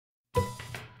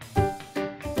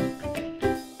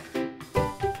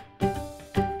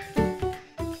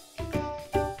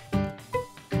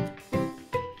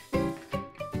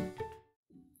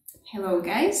Hello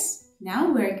guys,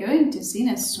 now we're going to sing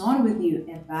a song with you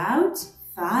about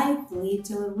 5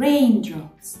 little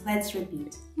raindrops. Let's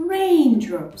repeat.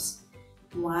 Raindrops.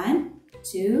 1,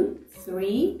 2,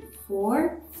 3,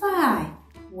 4, 5.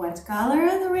 What color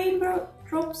are the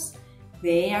raindrops?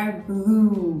 They are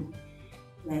blue.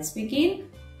 Let's begin.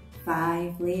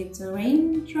 5 little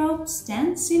raindrops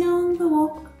dancing on the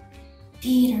walk.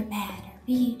 Pitter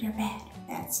patter,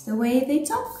 that's the way they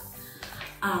talk.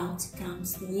 Out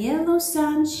comes the yellow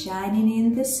sun shining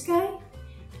in the sky,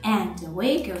 and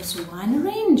away goes one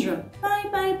raindrop. Bye,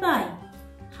 bye, bye.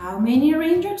 How many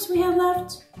raindrops we have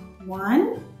left?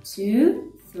 1,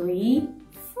 2, 3,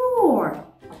 4.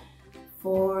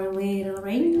 4 little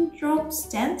raindrops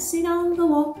dancing on the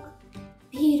walk.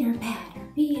 Pitter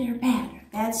patter,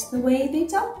 that's the way they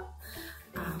talk.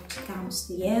 Out comes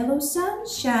the yellow sun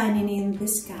shining in the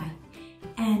sky,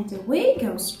 and away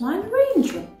goes one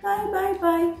raindrop. Bye, bye,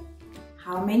 bye.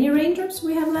 How many raindrops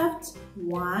we have left?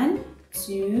 1,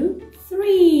 2,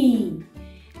 3.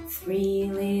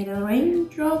 3 little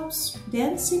raindrops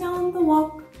dancing on the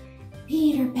walk.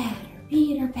 Pitter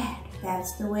patter,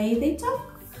 that's the way they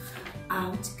talk.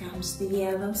 Out comes the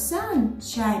yellow sun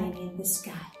shining in the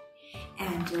sky,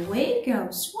 and away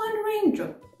goes one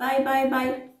raindrop. Bye, bye,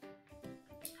 bye.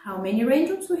 How many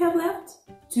raindrops we have left?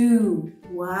 2.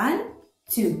 1,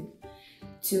 2.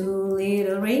 2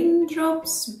 little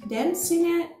raindrops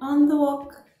dancing on the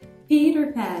walk.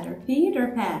 Pitter patter,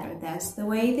 that's the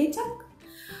way they talk.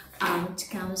 Out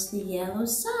comes the yellow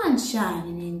sun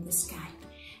shining in the sky,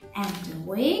 and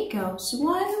away goes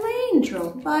one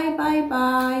raindrop. Bye, bye,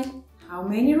 bye. How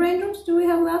many raindrops do we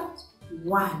have left?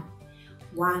 1.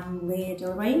 1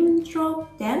 little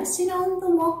raindrop dancing on the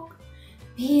walk.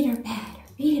 Pitter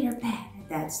patter,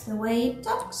 that's the way it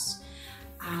talks.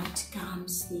 Out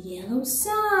comes the yellow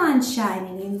sun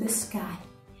shining in the sky,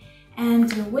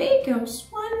 and away goes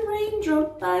one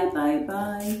raindrop. Bye, bye,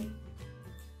 bye.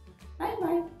 Bye,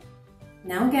 bye.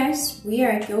 Now guys, we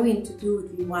are going to do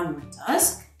with you one more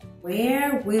task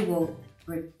where we will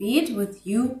repeat with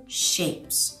you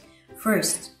shapes.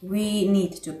 First, we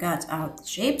need to cut out the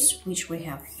shapes which we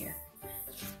have here.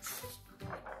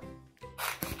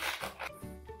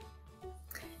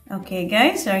 Okay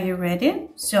guys, are you ready?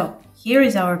 So, here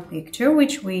is our picture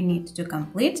which we need to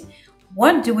complete.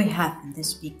 What do we have in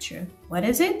this picture? What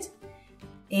is it?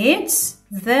 It's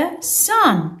the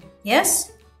sun.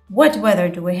 Yes? What weather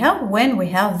do we have when we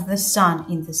have the sun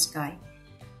in the sky?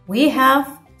 We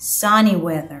have sunny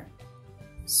weather.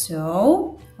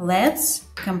 So, let's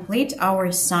complete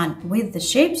our sun with the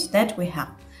shapes that we have.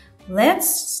 Let's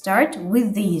start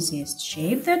with the easiest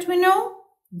shape that we know,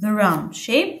 the round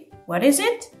shape. What is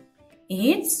it?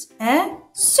 It's a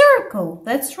circle.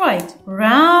 That's right,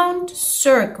 round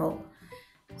circle.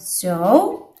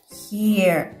 So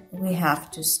here we have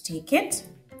to stick it,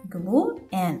 glue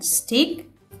and stick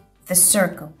the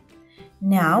circle.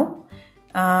 Now,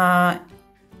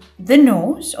 the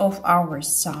nose of our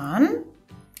sun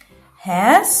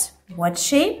has what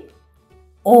shape?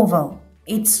 Oval.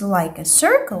 It's like a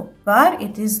circle, but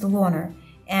it is longer,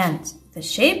 and the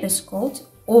shape is called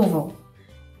oval.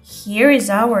 Here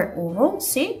is our oval.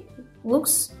 See,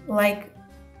 looks like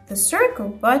the circle,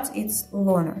 but it's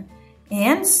longer.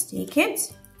 And stick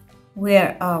it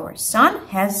where our sun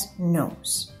has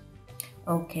nose.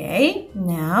 Okay,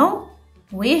 now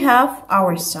we have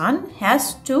our sun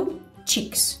has 2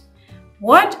 cheeks.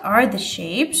 What are the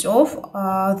shapes of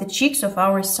the cheeks of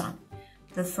our sun?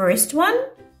 The first one,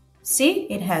 see,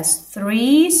 it has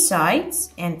 3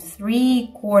 sides and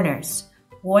 3 corners.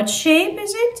 What shape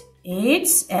is it?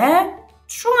 It's a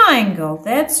triangle.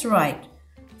 That's right.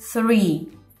 3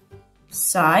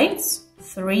 sides,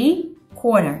 3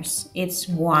 corners. It's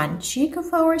one cheek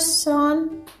of our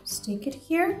sun. Stick it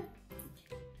here.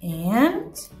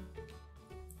 And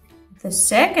the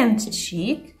second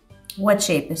cheek, what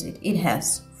shape is it? It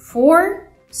has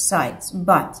 4 sides,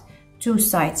 but 2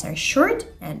 sides are short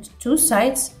and 2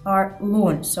 sides are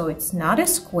long. So it's not a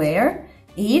square,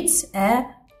 it's a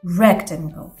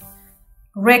rectangle.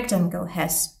 Rectangle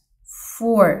has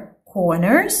 4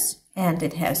 corners and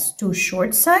it has 2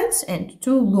 short sides and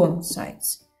 2 long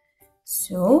sides.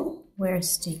 So we're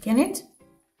sticking it.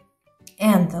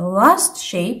 And the last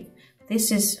shape, this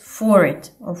is forehead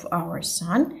of our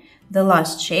sun. The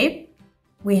last shape,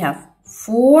 we have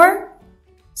 4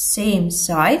 same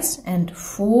sides and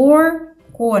 4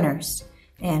 corners.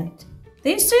 And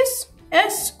this is a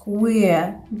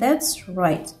square. That's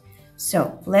right.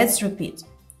 So let's repeat.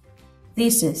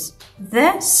 This is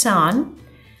the sun,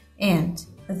 and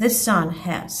the sun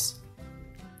has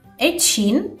a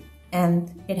chin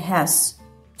and it has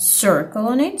circle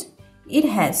on it. It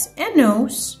has a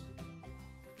nose,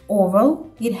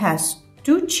 oval, it has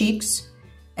two cheeks,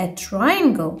 a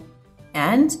triangle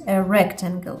and a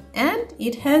rectangle, and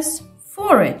it has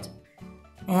forehead,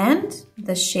 and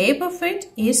the shape of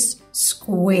it is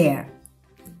square.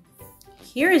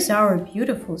 Here is our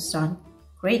beautiful sun.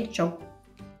 Great job!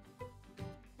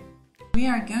 We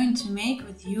are going to make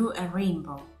with you a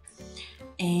rainbow,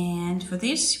 and for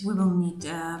this we will need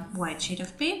a white sheet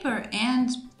of paper and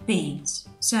paints,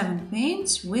 7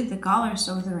 paints with the colors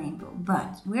of the rainbow.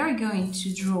 But we are going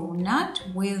to draw not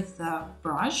with a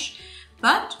brush,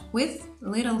 but with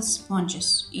little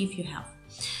sponges if you have.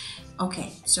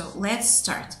 Okay, so let's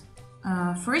start.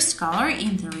 First color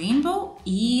in the rainbow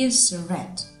is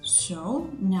red. So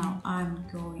now I'm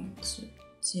going to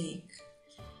take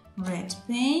red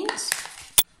paint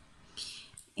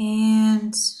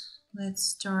and let's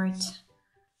start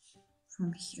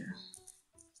from here.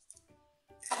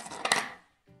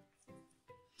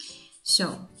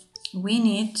 So we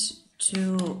need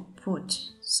to put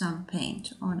some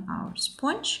paint on our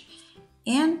sponge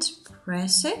and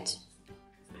press it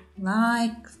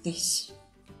like this.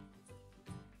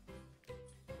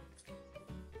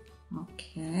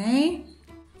 Okay.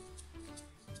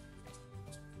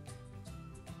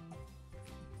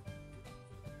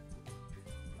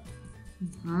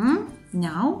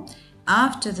 Now,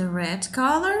 after the red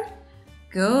color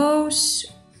goes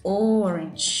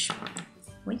orange.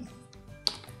 Wait,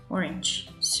 orange.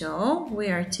 So we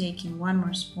are taking one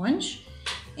more sponge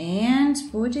and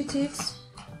putting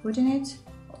it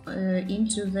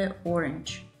into the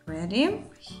orange. Ready?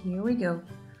 Here we go.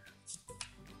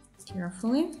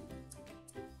 Carefully.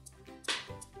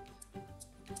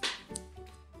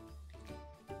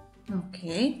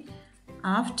 Okay.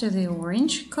 After the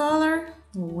orange color,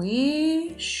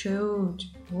 we should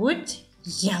put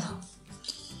yellow.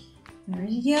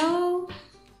 There's yellow.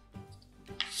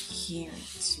 Here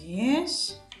it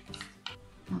is.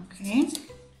 Okay.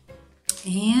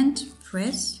 And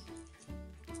press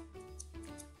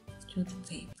to the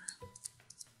paper.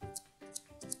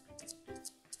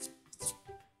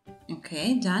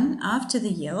 Okay, done. After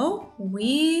the yellow,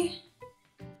 we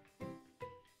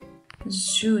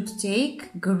should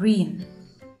take green.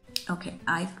 Okay,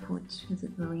 I put the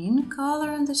green color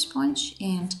on the sponge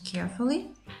and carefully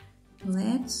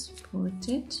let's put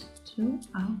it to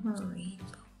our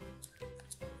rainbow.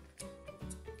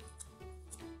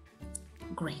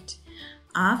 Great.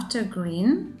 After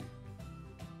green,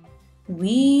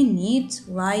 we need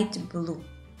light blue.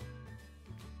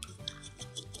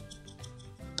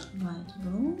 Light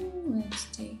blue, let's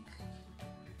take.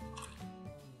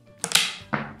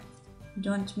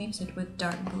 Don't mix it with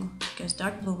dark blue, because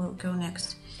dark blue will go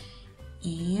next.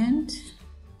 And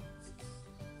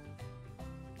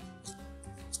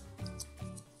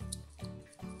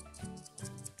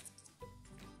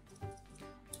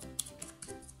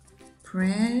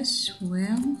press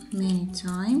well many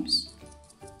times.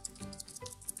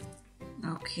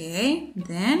 Okay,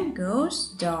 then goes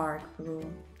dark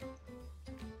blue.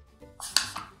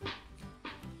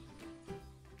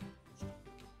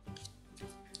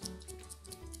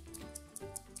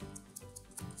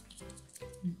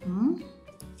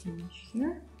 Finish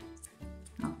here.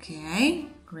 Okay,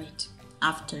 great.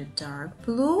 After dark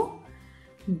blue,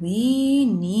 we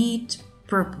need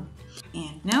purple.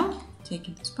 And now,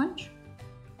 taking the sponge.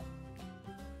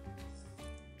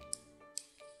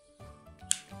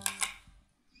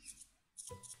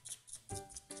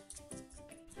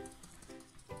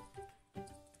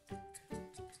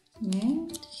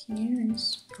 And here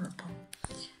is purple.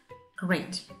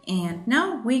 Great. And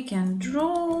now we can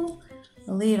draw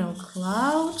little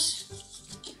clouds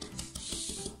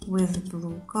with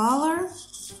blue color,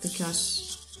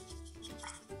 because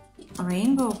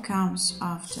rainbow comes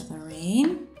after the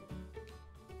rain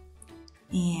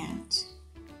and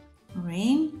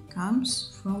rain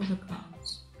comes from the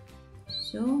clouds.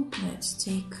 So let's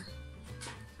take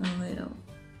a little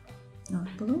dark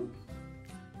blue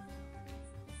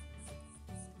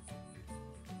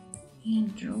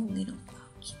and draw little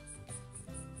clouds.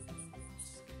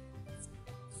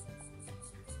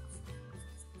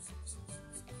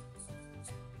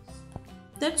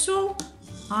 That's all.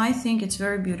 I think it's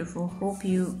very beautiful. Hope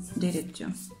you did it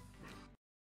too.